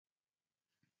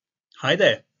Hi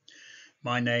there,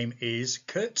 my name is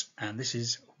Kurt and this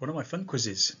is one of my fun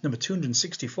quizzes, number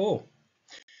 264.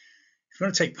 If you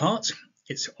want to take part,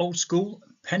 it's old school,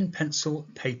 pen, pencil,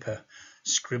 paper,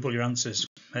 scribble your answers.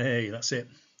 Hey, that's it.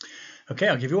 Okay,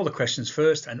 I'll give you all the questions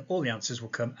first and all the answers will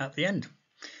come at the end.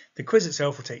 The quiz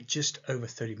itself will take just over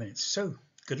 30 minutes, so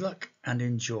good luck and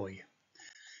enjoy.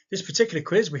 This particular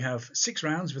quiz, we have 6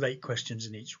 rounds with 8 questions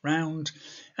in each round,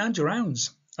 and your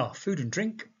rounds are food and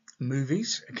drink,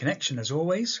 movies, a connection as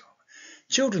always,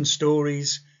 children's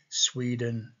stories,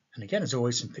 Sweden, and again as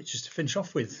always some pictures to finish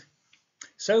off with.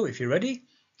 So if you're ready,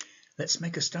 let's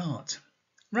make a start.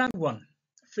 Round 1,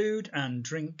 food and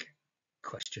drink.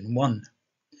 Question 1.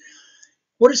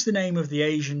 What is the name of the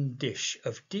Asian dish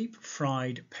of deep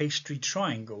fried pastry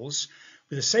triangles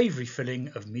with a savoury filling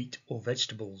of meat or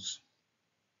vegetables?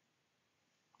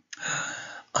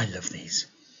 I love these.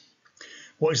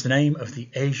 What is the name of the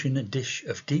Asian dish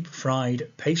of deep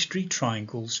fried pastry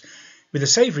triangles with a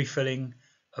savoury filling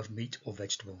of meat or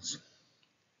vegetables?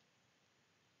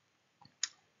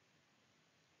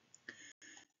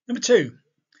 Number 2.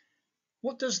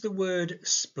 What does the word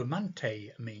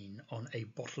spumante mean on a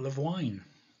bottle of wine?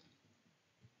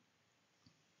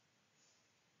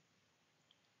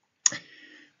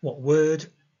 What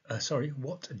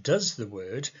does the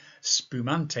word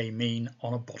spumante mean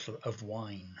on a bottle of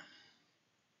wine?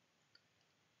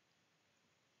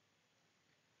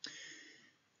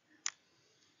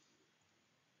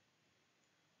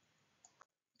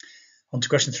 On to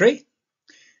question 3.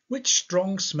 Which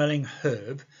strong-smelling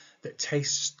herb that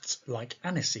tastes like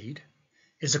aniseed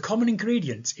is a common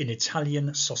ingredient in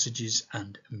Italian sausages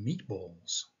and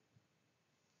meatballs?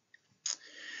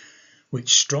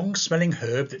 Which strong-smelling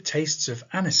herb that tastes of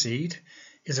aniseed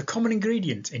is a common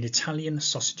ingredient in Italian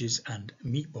sausages and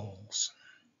meatballs?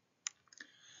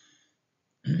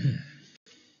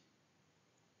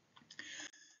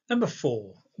 Number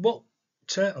 4.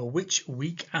 Which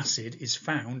weak acid is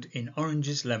found in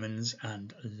oranges, lemons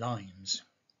and limes?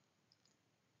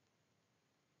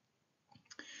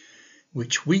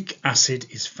 Which weak acid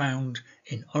is found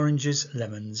in oranges,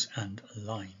 lemons and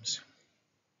limes?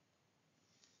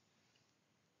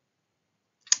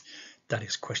 That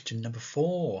is question number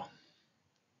 4.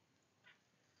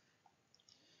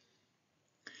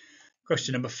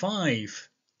 Question number 5.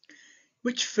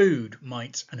 Which food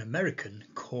might an American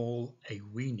call a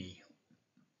weenie?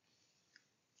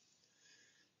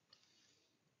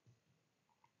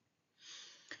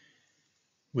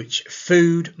 Which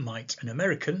food might an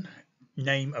American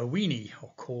name a weenie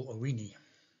or call a weenie?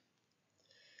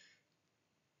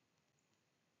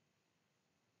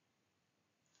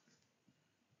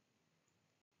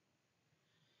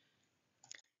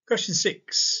 Question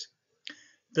 6.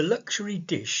 The luxury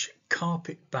dish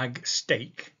carpet bag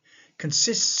steak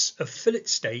consists of fillet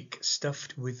steak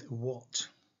stuffed with what?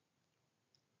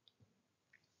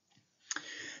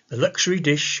 The luxury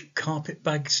dish carpet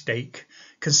bag steak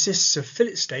consists of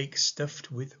fillet steak stuffed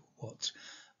with what?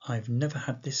 I've never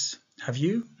had this. Have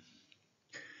you?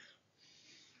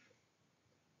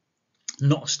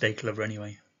 Not a steak lover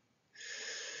anyway.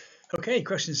 Okay,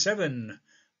 question 7.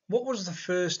 What was the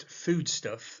first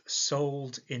foodstuff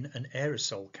sold in an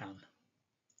aerosol can?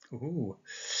 Ooh.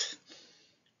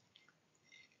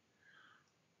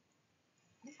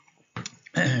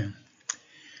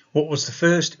 What was the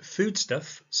first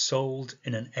foodstuff sold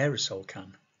in an aerosol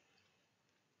can?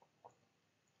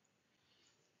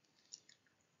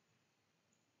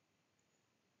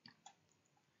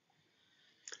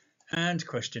 And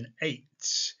question 8.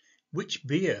 Which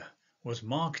beer was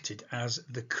marketed as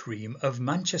the Cream of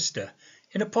Manchester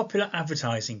in a popular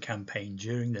advertising campaign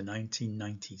during the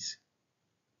 1990s?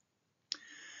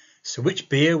 So which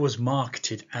beer was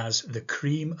marketed as the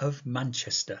Cream of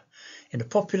Manchester in a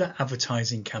popular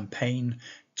advertising campaign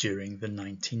during the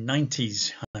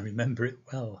 1990s? I remember it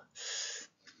well.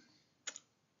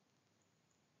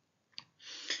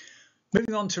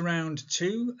 Moving on to round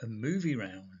 2, a movie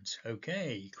round.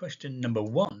 Okay, question number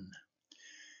 1.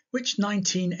 Which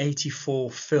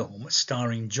 1984 film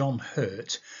starring John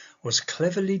Hurt was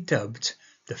cleverly dubbed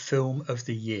the Film of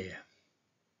the Year?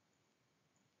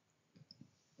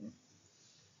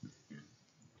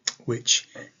 Which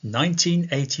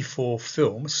 1984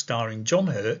 film starring John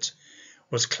Hurt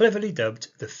was cleverly dubbed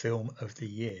the Film of the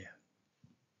Year?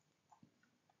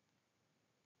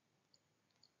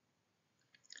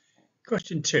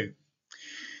 Question 2.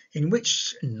 In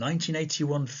which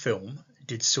 1981 film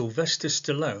did Sylvester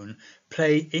Stallone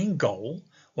play in goal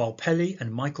while Pelé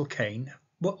and Michael Caine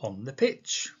were on the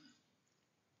pitch?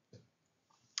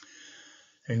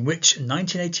 In which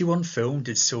 1981 film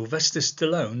did Sylvester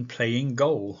Stallone play in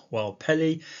goal while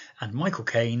Pele and Michael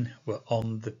Caine were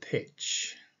on the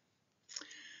pitch?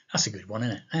 That's a good one,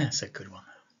 isn't it? That's a good one.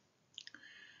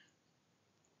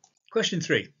 Question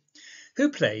 3. Who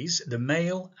plays the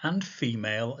male and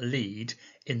female lead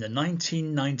in the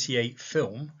 1998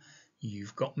 film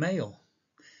You've Got Mail?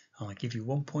 I'll give you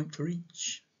 1 point for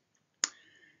each.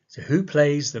 So who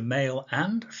plays the male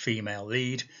and female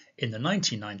lead in the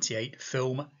 1998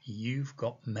 film You've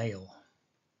Got Mail?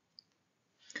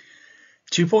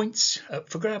 2 points up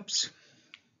for grabs.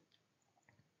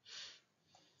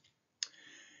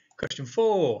 Question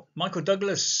 4. Michael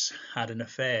Douglas had an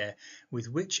affair with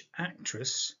which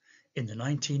actress in the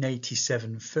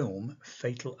 1987 film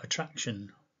Fatal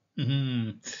Attraction?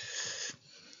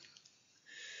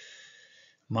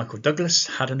 Michael Douglas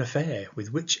had an affair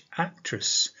with which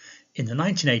actress in the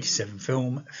 1987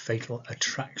 film Fatal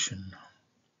Attraction?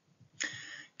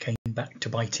 Came back to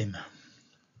bite him.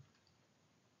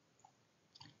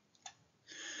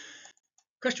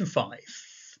 Question 5.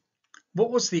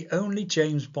 What was the only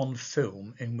James Bond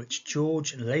film in which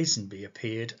George Lazenby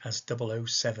appeared as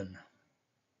 007?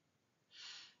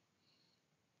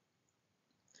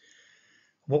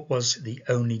 What was the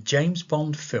only James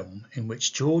Bond film in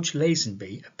which George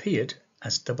Lazenby appeared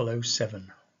as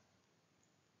 007?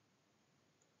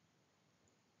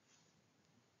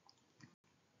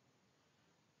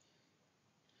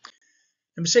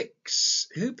 Number 6.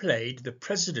 Who played the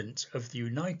President of the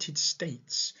United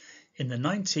States in the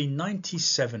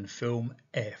 1997 film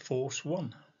Air Force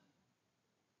One?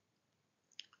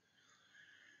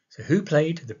 So who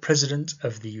played the President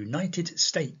of the United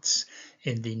States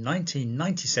in the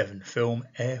 1997 film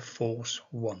Air Force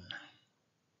One?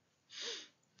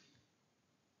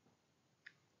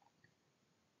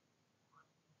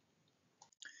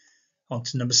 On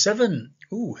to number 7.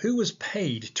 Who was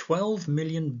paid $12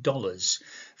 million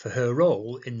for her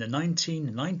role in the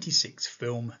 1996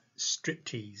 film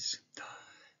Striptease?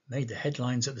 Made the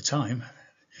headlines at the time.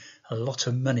 A lot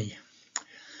of money.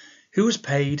 Who was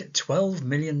paid $12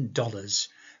 million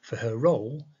for her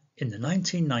role in the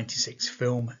 1996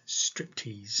 film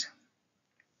Striptease?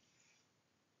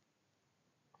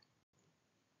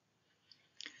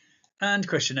 And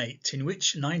question 8. In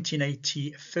which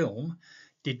 1980 film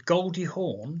did Goldie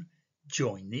Hawn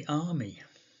join the army?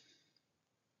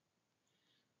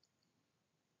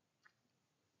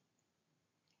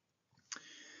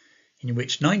 In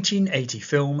which 1980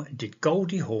 film did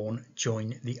Goldie Hawn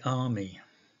join the army?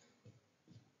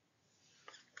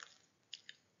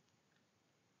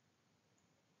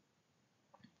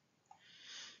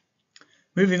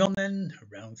 Moving on then,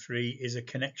 round 3 is a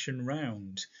connection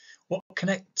round. What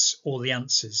connects all the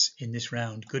answers in this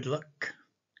round? Good luck.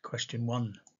 Question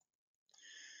 1.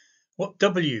 What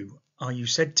W are you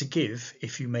said to give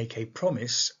if you make a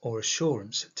promise or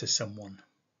assurance to someone?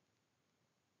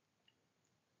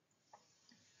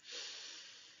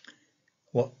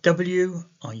 What W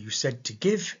are you said to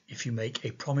give if you make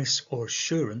a promise or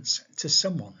assurance to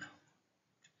someone?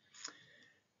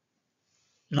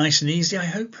 Nice and easy, I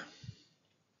hope.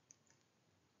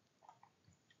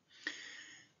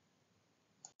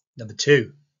 Number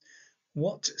 2.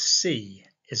 What C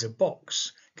is a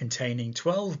box containing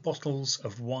 12 bottles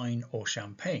of wine or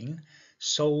champagne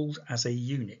sold as a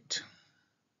unit?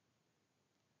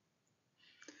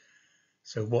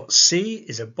 So what C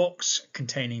is a box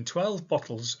containing 12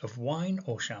 bottles of wine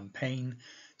or champagne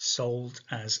sold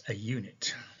as a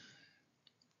unit?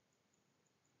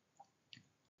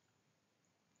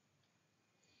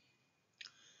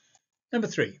 Number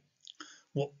 3.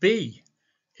 What B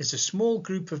is a small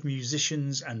group of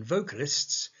musicians and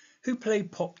vocalists who play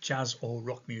pop, jazz or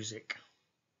rock music?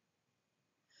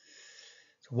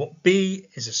 So what B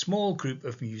is a small group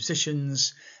of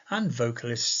musicians and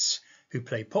vocalists who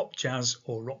play pop, jazz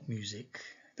or rock music.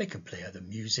 They can play other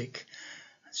music.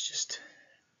 That's just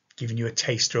giving you a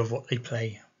taster of what they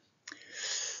play.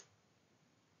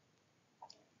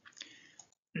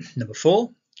 Number 4.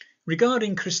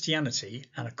 Regarding Christianity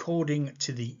and according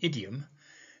to the idiom,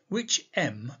 which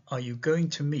M are you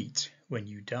going to meet when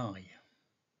you die?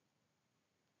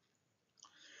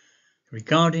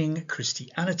 Regarding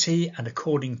Christianity and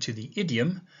according to the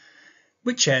idiom,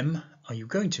 which M are you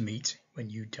going to meet when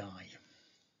you die?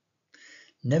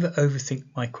 Never overthink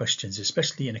my questions,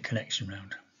 especially in a connection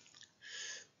round.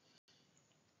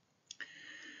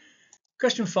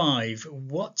 Question 5.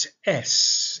 What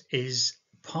S is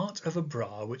part of a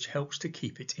bra which helps to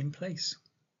keep it in place?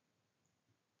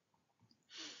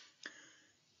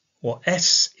 What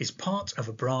S is part of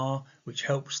a bra which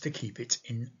helps to keep it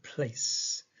in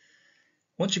place?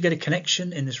 Once you get a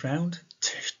connection in this round,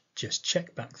 just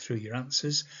check back through your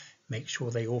answers, make sure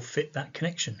they all fit that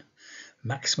connection.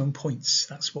 Maximum points,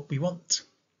 that's what we want.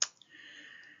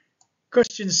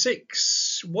 Question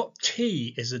 6. What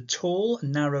T is a tall,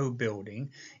 narrow building,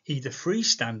 either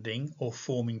freestanding or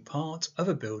forming part of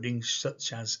a building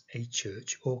such as a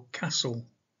church or castle?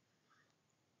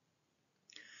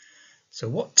 So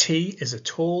what T is a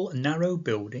tall, narrow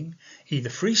building, either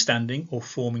freestanding or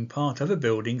forming part of a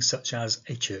building such as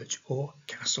a church or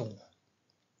castle?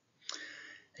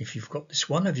 If you've got this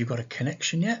one, have you got a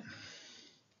connection yet?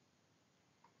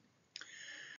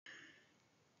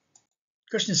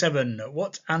 Question 7.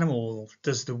 What animal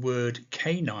does the word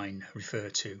canine refer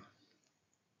to?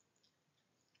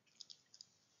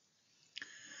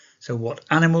 So what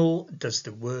animal does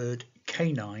the word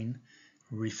canine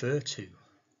refer to?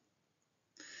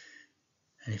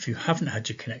 And if you haven't had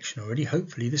your connection already,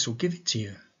 hopefully this will give it to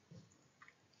you.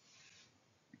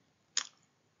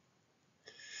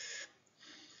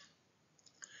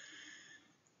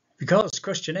 Because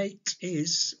question 8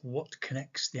 is what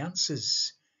connects the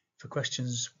answers for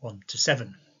questions 1 to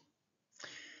 7.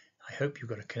 I hope you've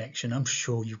got a connection. I'm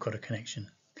sure you've got a connection.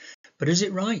 But is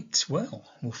it right? Well,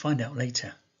 we'll find out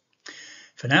later.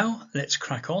 For now, let's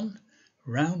crack on.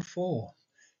 Round 4.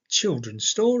 Children's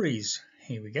stories.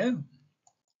 Here we go.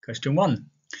 Question 1.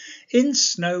 In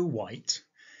Snow White,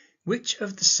 which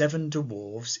of the 7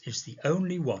 dwarves is the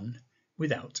only one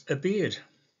without a beard?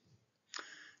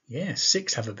 Yes,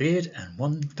 6 have a beard and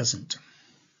 1 doesn't.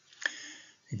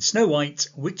 In Snow White,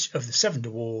 which of the 7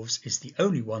 dwarves is the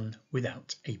only one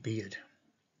without a beard?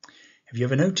 Have you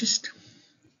ever noticed?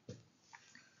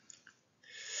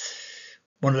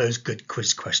 One of those good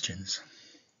quiz questions.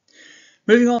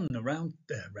 Moving on,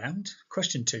 round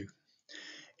question 2.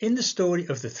 In the story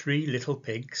of the 3 little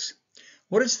pigs,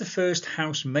 what is the first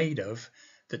house made of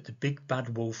that the big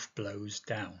bad wolf blows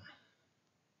down?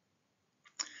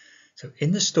 So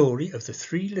in the story of the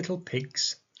 3 little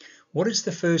pigs, what is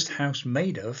the first house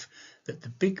made of that the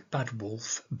big bad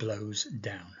wolf blows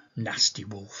down? Nasty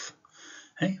wolf.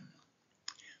 Hey?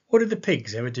 What did the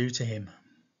pigs ever do to him?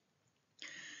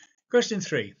 Question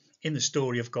 3. In the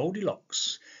story of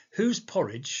Goldilocks, whose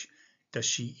porridge does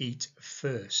she eat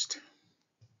first?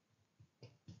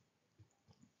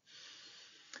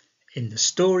 In the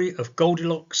story of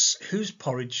Goldilocks, whose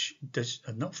porridge does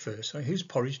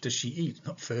she eat?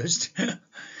 Not first.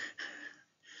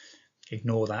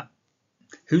 Ignore that.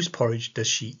 Whose porridge does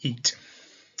she eat?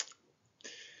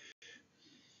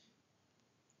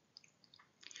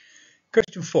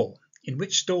 Question 4. In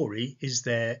which story is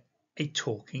there a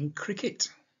talking cricket?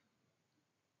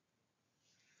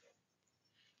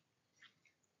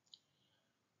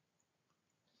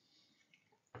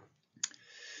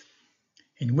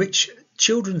 In which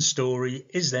children's story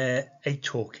is there a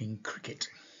talking cricket?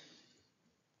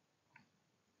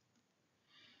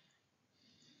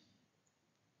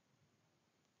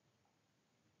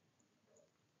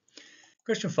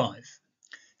 Question 5.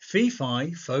 Fee, fi,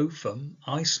 fo, fum,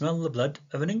 I smell the blood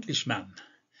of an Englishman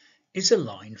is a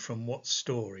line from what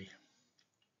story?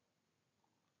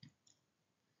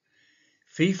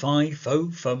 Fee, fi, fo,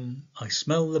 fum, I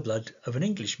smell the blood of an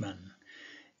Englishman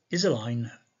is a line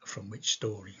from which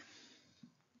story?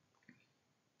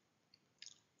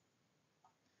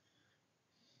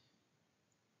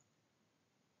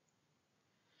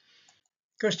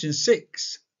 Question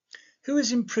 6. Who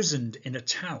is imprisoned in a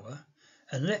tower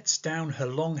and lets down her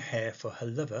long hair for her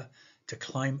lover to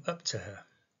climb up to her?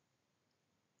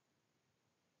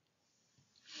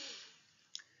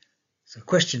 So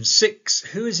question 6.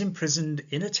 Who is imprisoned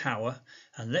in a tower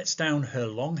and lets down her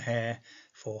long hair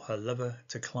for her lover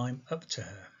to climb up to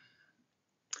her?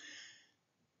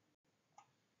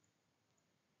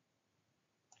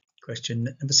 Question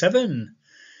number 7.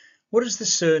 What is the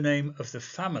surname of the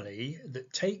family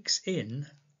that takes in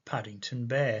Paddington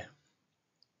Bear?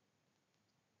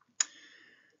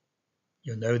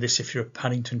 You'll know this if you're a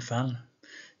Paddington fan.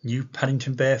 New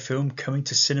Paddington Bear film coming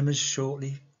to cinemas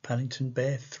shortly, Paddington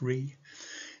Bear 3.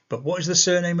 But what is the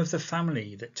surname of the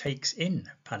family that takes in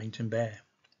Paddington Bear?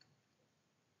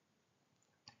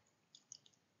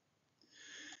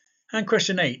 And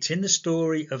question 8. In the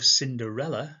story of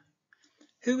Cinderella,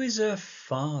 who is her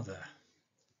father?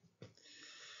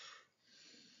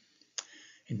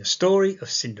 In the story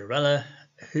of Cinderella,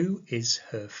 who is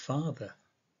her father?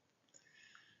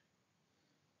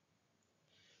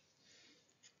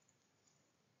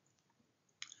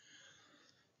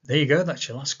 There you go, that's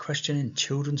your last question in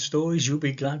children's stories. You'll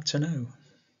be glad to know.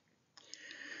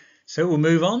 So we'll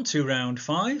move on to round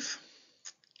 5.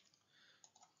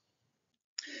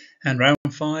 And round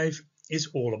 5 is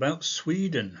all about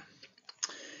Sweden.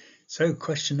 So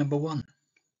question number 1.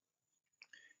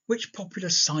 Which popular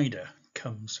cider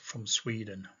comes from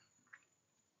Sweden?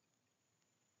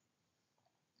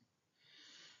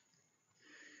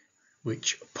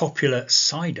 Which popular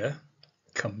cider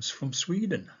comes from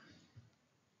Sweden?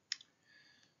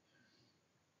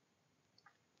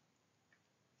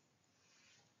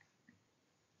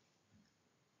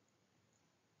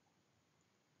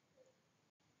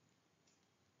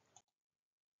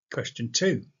 Question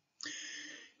 2.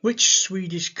 Which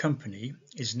Swedish company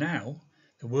is now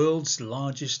the world's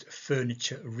largest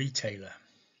furniture retailer?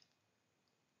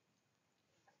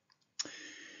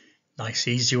 Nice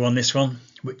easy one, this one.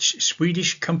 Which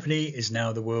Swedish company is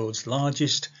now the world's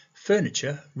largest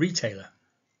furniture retailer?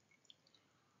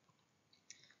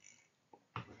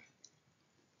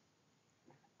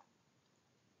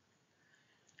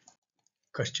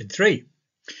 Question 3.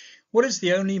 What is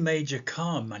the only major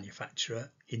car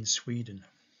manufacturer in Sweden?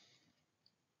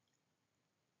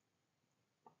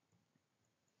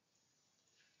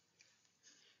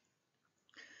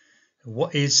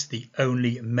 What is the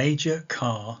only major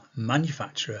car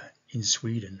manufacturer in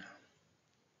Sweden?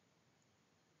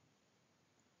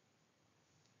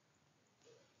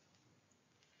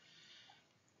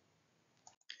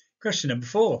 Question number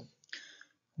 4.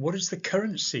 What is the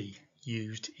currency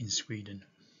used in Sweden?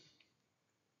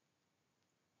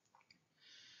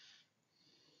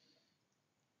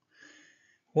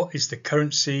 What is the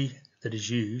currency that is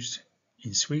used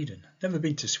in Sweden? Never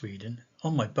been to Sweden.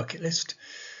 On my bucket list.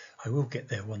 I will get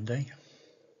there one day.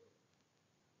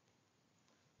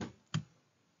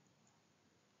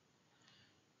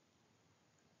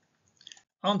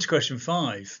 On to question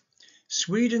 5.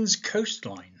 Sweden's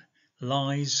coastline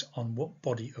lies on what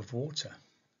body of water?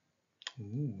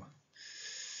 Ooh.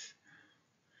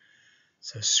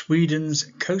 So Sweden's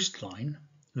coastline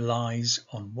lies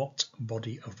on what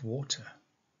body of water?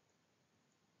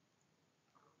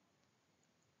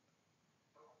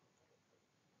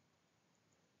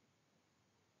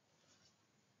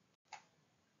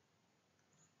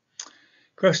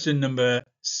 Question number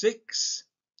 6.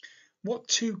 What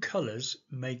 2 colours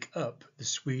make up the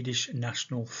Swedish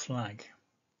national flag?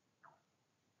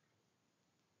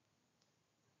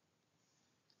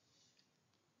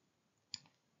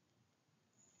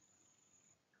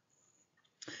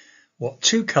 What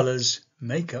 2 colours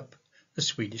make up the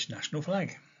Swedish national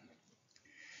flag?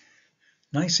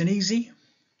 Nice and easy.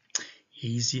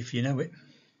 Easy if you know it.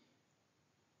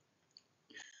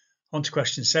 On to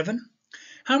question 7.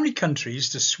 How many countries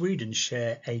does Sweden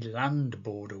share a land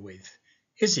border with?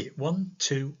 Is it 1,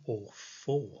 2 or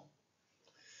 4?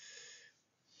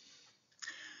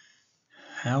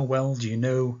 How well do you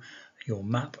know your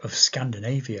map of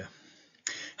Scandinavia?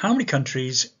 How many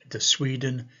countries does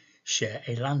Sweden share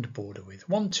a land border with?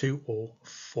 1, 2 or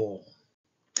 4?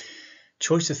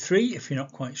 Choice of 3 if you're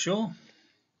not quite sure.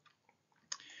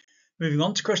 Moving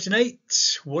on to question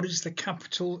 8. What is the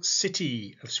capital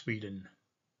city of Sweden?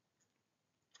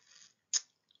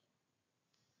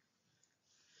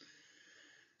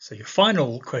 So your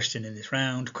final question in this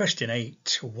round, question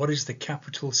 8. What is the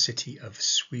capital city of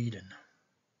Sweden?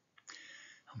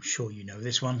 I'm sure you know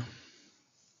this one.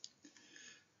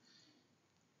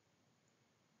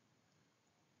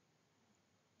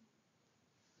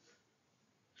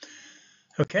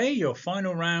 Okay, your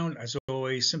final round, as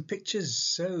always, some pictures.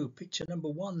 So picture number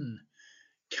 1.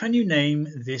 Can you name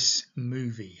this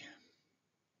movie?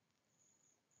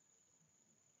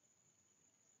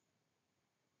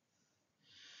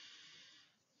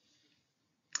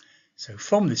 So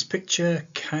from this picture,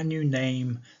 can you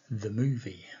name the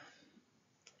movie?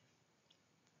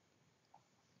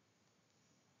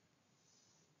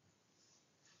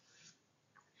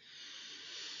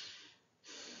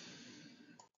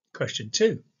 Question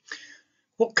 2.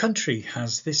 What country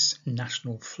has this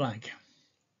national flag?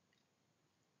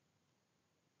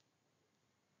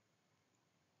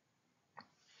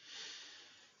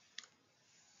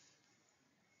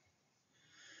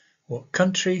 What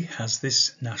country has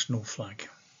this national flag?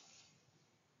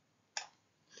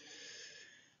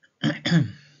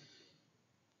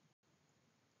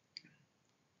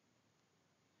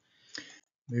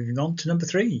 Moving on to number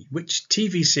 3. Which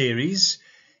TV series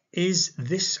is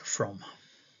this from?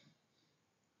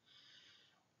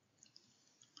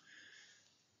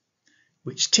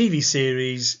 Which TV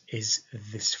series is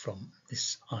this from?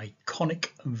 This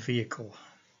iconic vehicle.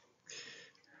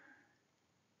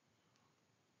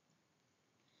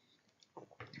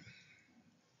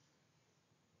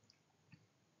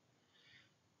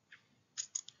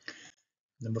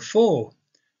 Number 4.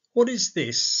 What is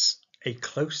this a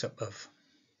close-up of?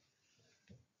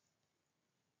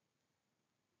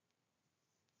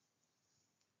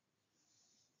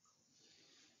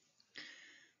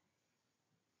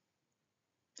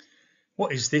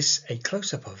 What is this a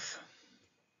close-up of?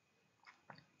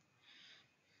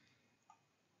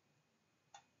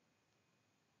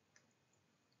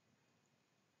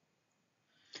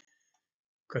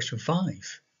 Question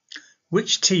 5.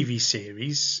 Which TV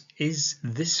series is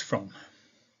this from?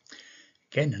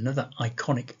 Again, another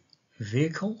iconic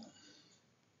vehicle.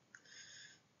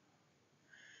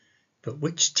 But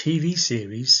which TV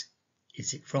series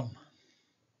is it from?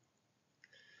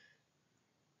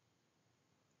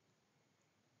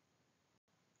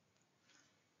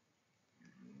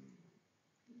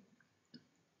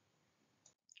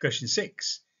 Question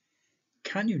 6.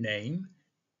 Can you name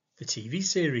the TV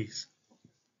series?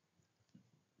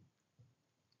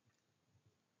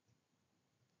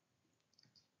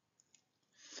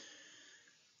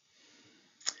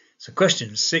 So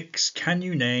question 6, can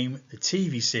you name the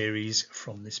TV series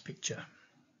from this picture?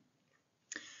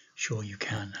 Sure you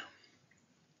can.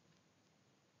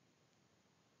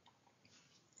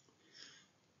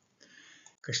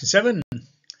 Question 7,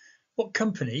 what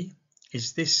company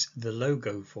is this the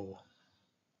logo for?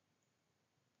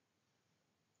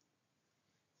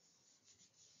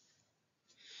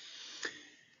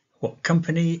 What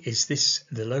company is this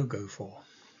the logo for?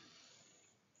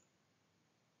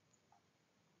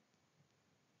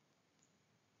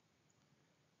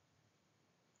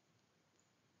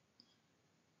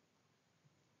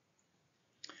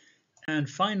 And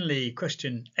finally,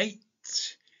 question 8.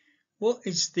 What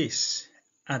is this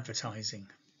advertising?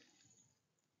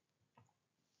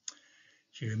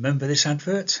 Do you remember this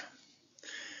advert?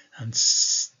 And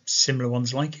similar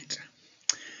ones like it.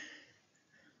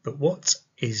 But what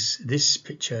is this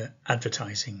picture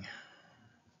advertising?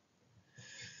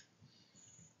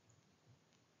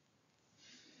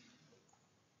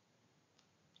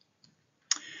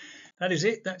 That is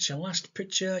it. That's your last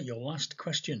picture, your last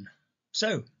question.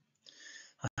 So,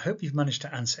 I hope you've managed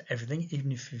to answer everything,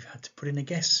 even if you've had to put in a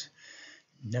guess.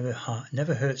 Never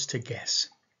hurts to guess.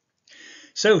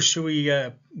 So, shall we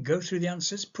go through the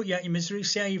answers? Put you out your misery,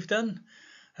 see how you've done?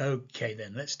 Okay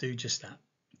then, let's do just that.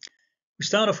 We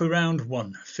start off with round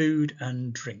 1, food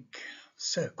and drink.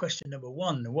 So, question number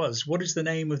 1 was, what is the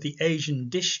name of the Asian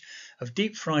dish of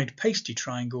deep-fried pasty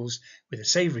triangles with a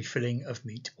savoury filling of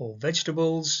meat or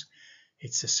vegetables?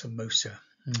 It's a samosa.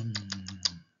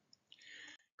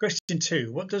 Question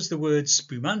 2. What does the word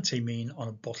spumante mean on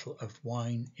a bottle of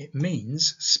wine? It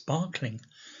means sparkling.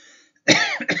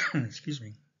 Excuse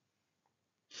me.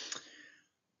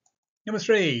 Number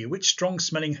 3. Which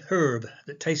strong-smelling herb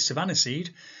that tastes of aniseed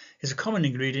is a common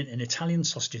ingredient in Italian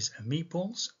sausages and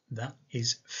meatballs? That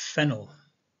is fennel.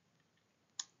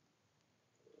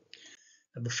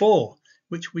 Number 4.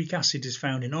 Which weak acid is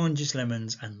found in oranges,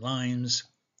 lemons and limes?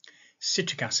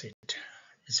 Citric acid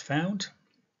is found.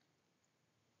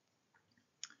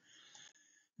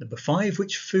 Number 5.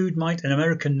 Which food might an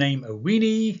American name a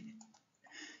weenie?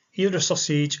 Either a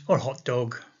sausage or a hot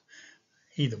dog.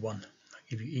 Either one. I'll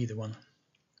give you either one.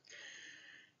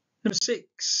 Number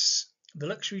 6. The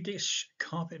luxury dish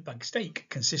carpetbag steak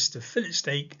consists of fillet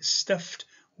steak stuffed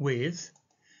with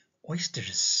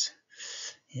oysters.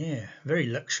 Yeah, very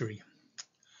luxury.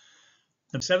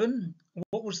 Number 7.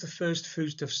 What was the first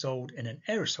foodstuff sold in an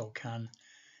aerosol can?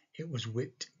 It was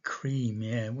whipped cream.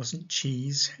 Yeah, it wasn't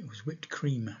cheese, it was whipped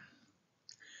cream.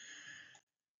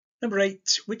 Number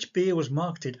 8. Which beer was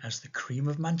marketed as the Cream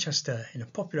of Manchester in a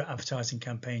popular advertising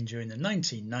campaign during the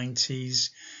 1990s?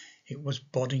 It was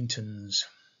Boddington's.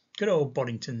 Good old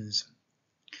Boddington's.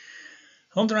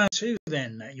 On to round 2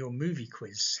 then, your movie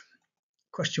quiz.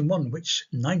 Question 1. Which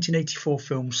 1984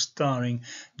 film starring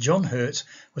John Hurt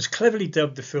was cleverly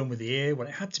dubbed the film of the year? Well,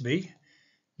 it had to be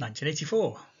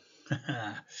 1984.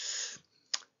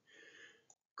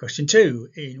 Question 2.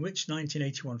 In which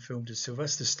 1981 film did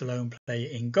Sylvester Stallone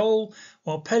play in goal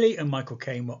while Pele and Michael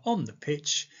Caine were on the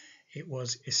pitch? It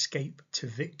was Escape to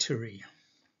Victory.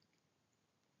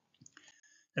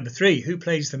 Number 3. Who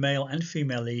plays the male and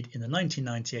female lead in the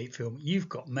 1998 film You've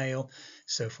Got Mail?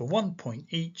 So for 1 point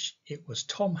each, it was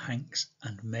Tom Hanks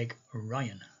and Meg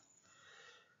Ryan.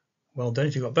 Well done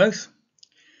if you got both.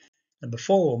 Number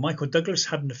 4. Michael Douglas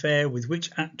had an affair with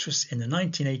which actress in the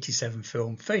 1987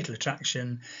 film Fatal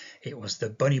Attraction? It was the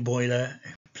Bunny Boiler,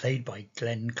 played by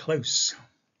Glenn Close.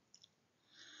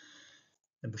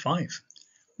 Number 5.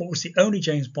 What was the only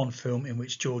James Bond film in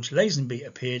which George Lazenby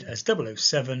appeared as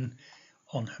 007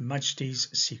 on Her Majesty's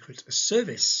Secret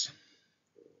Service?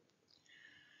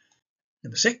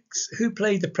 Number 6. Who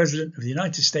played the President of the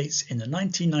United States in the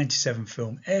 1997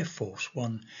 film Air Force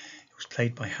One? It was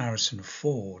played by Harrison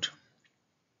Ford.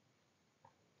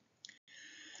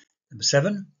 Number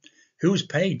 7. who was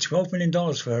paid $12 million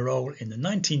for her role in the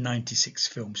 1996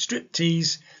 film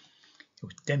Striptease. It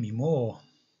was Demi Moore.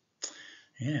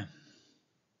 Yeah.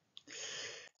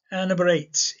 And number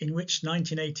 8, in which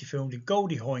 1980 film did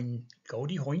Goldie Hawn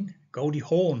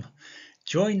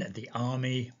join the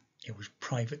army? It was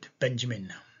Private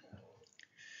Benjamin.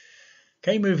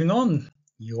 Okay, moving on.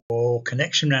 Your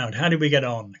connection round. How did we get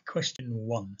on? Question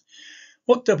 1.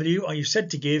 What W are you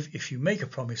said to give if you make a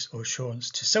promise or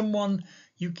assurance to someone?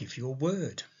 You give your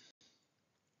word.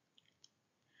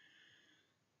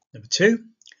 Number 2.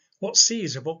 What C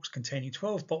is a box containing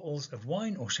 12 bottles of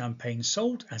wine or champagne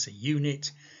sold as a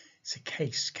unit? It's a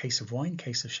case of wine,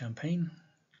 case of champagne.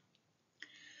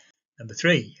 Number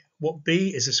 3. What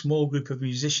B is a small group of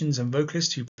musicians and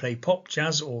vocalists who play pop,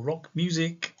 jazz or rock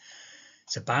music?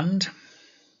 It's a band.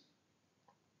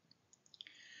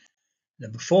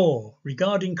 Number 4.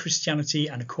 Regarding Christianity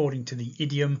and according to the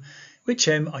idiom, which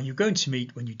M are you going to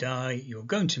meet when you die? You're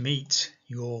going to meet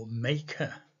your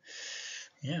maker.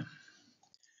 Yeah.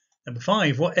 Number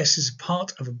 5. What S is a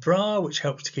part of a bra which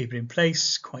helps to keep it in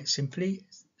place? Quite simply,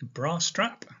 the bra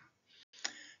strap.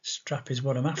 Strap is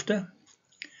what I'm after.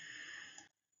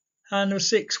 And number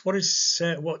 6.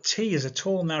 What T is a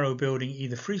tall, narrow building,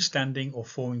 either freestanding or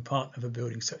forming part of a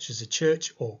building such as a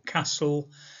church or castle?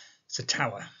 It's a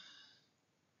tower.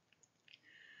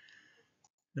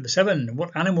 Number 7.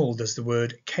 What animal does the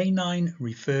word canine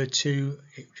refer to?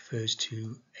 It refers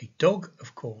to a dog,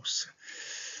 of course.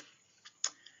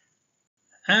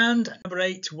 And number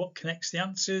 8. What connects the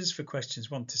answers for questions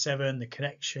 1 to 7? The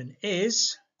connection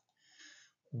is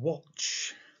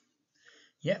watch.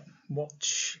 Yep,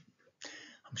 watch.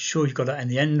 I'm sure you got that in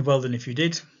the end. Well done if you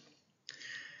did.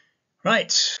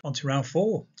 Right, on to round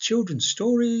 4. Children's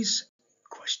stories.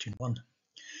 Question 1.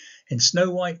 In Snow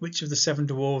White, which of the 7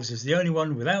 dwarves is the only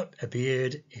one without a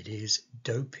beard? It is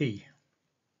Dopey.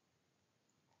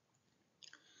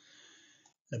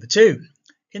 Number 2.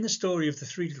 In the story of the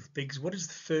 3 little pigs, what is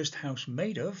the first house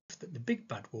made of that the big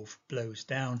bad wolf blows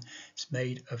down? It's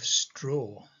made of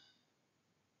straw.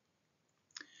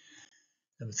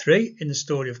 Number 3. In the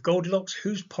story of Goldilocks,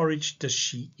 whose porridge does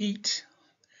she eat?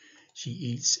 She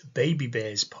eats Baby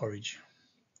Bear's porridge.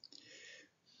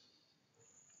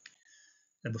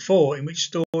 Number 4. In which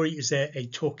story is there a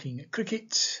talking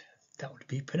cricket? That would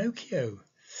be Pinocchio.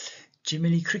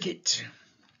 Jiminy Cricket.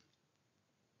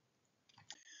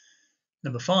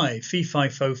 Number 5. Fee, fi,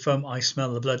 fo, fum, I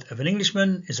smell the blood of an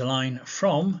Englishman is a line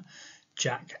from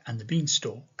Jack and the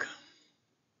Beanstalk.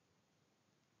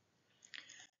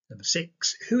 Number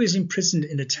 6. Who is imprisoned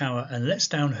in a tower and lets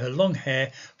down her long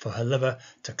hair for her lover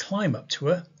to climb up to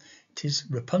her? It is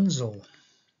Rapunzel.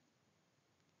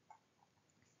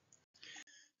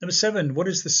 Number 7. What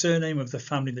is the surname of the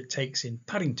family that takes in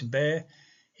Paddington Bear?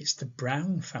 It's the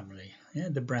Brown family. Yeah,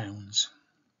 the Browns.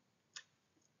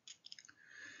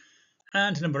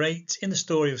 And number 8. In the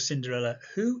story of Cinderella,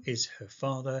 who is her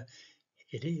father?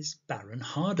 It is Baron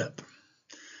Hardup.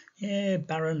 Yeah,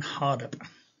 Baron Hardup.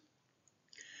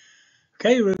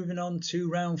 Okay, we're moving on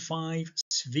to round 5,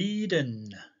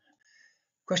 Sweden.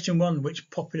 Question 1,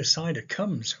 which popular cider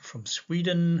comes from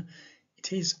Sweden?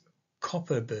 It is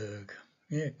Kopparberg.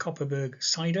 Yeah, Kopparberg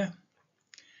cider.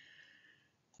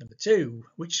 Number 2,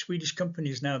 which Swedish company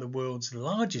is now the world's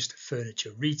largest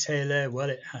furniture retailer? Well,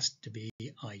 it has to be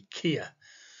IKEA.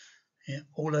 Yeah,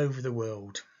 all over the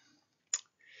world.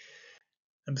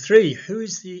 Number 3,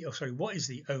 what is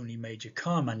the only major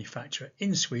car manufacturer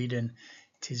in Sweden?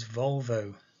 It is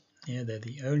Volvo. Yeah, they're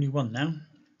the only one now.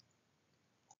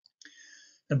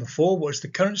 Number 4, what is the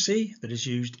currency that is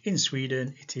used in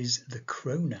Sweden? It is the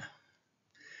krona.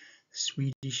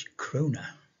 Swedish krona.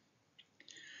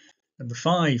 Number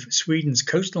 5, Sweden's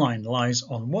coastline lies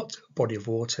on what body of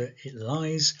water? It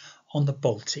lies on the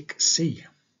Baltic Sea.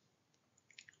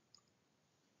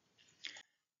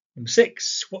 Number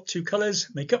 6, what 2 colours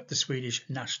make up the Swedish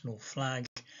national flag?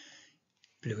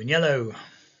 Blue and yellow.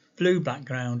 Blue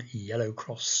background, yellow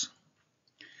cross.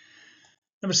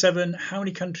 Number 7, how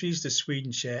many countries does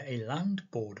Sweden share a land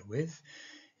border with?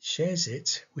 It shares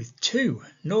it with 2,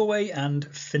 Norway and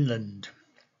Finland.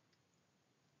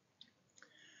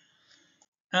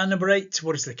 And number 8,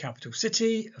 what is the capital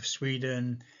city of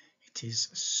Sweden? It is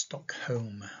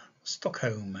Stockholm.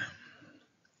 Stockholm.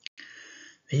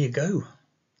 There you go.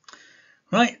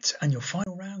 Right, and your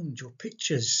final round, your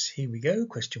pictures. Here we go.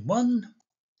 Question 1.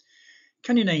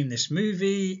 Can you name this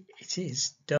movie? It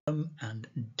is Dumb and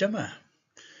Dumber.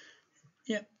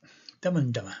 Yep, Dumb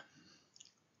and Dumber.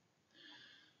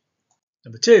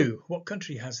 Number 2. What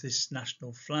country has this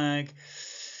national flag?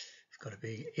 It's got to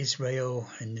be Israel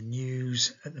in the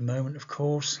news at the moment, of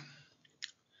course.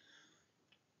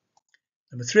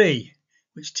 Number 3,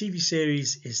 which TV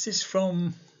series is this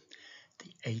from?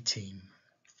 The A-Team.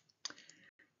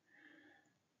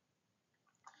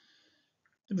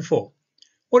 Number 4,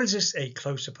 what is this a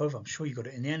close-up of? I'm sure you got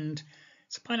it in the end.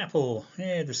 It's a pineapple.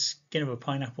 Yeah, the skin of a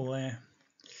pineapple there.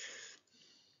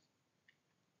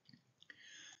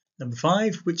 Number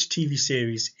 5, which TV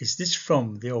series is this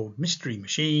from? The old Mystery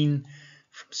Machine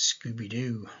from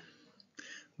Scooby-Doo.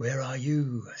 Where are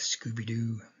you,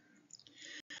 Scooby-Doo?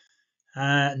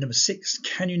 Number 6,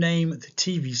 can you name the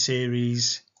TV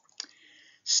series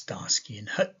Starsky and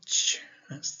Hutch?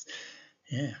 That's,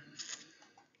 yeah.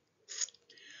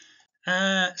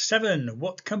 7,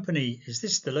 what company is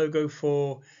this the logo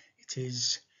for? It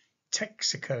is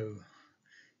Texaco,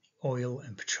 oil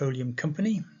and petroleum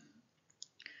company.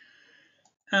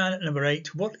 And at number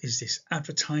 8, what is this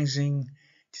advertising?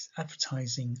 It is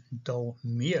advertising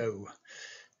Dolmio,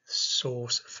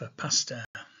 sauce for pasta.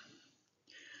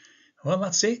 Well,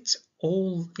 that's it.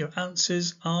 All your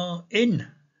answers are in.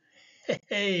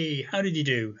 Hey, how did you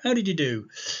do? How did you do?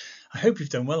 I hope you've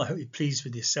done well. I hope you're pleased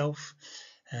with yourself.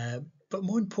 But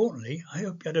more importantly, I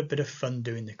hope you had a bit of fun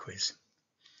doing the quiz.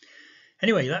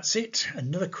 Anyway, that's it.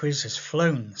 Another quiz has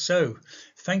flown. So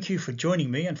thank you for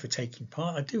joining me and for taking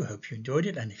part. I do hope you enjoyed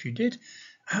it. And if you did,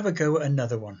 have a go at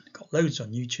another one. Got loads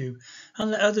on YouTube,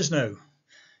 and let others know.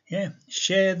 Yeah,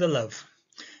 share the love.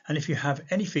 And if you have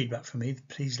any feedback for me,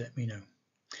 please let me know.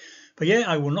 But yeah,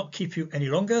 I will not keep you any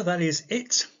longer. That is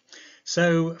it.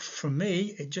 So from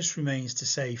me, it just remains to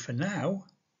say for now,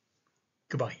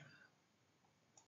 goodbye.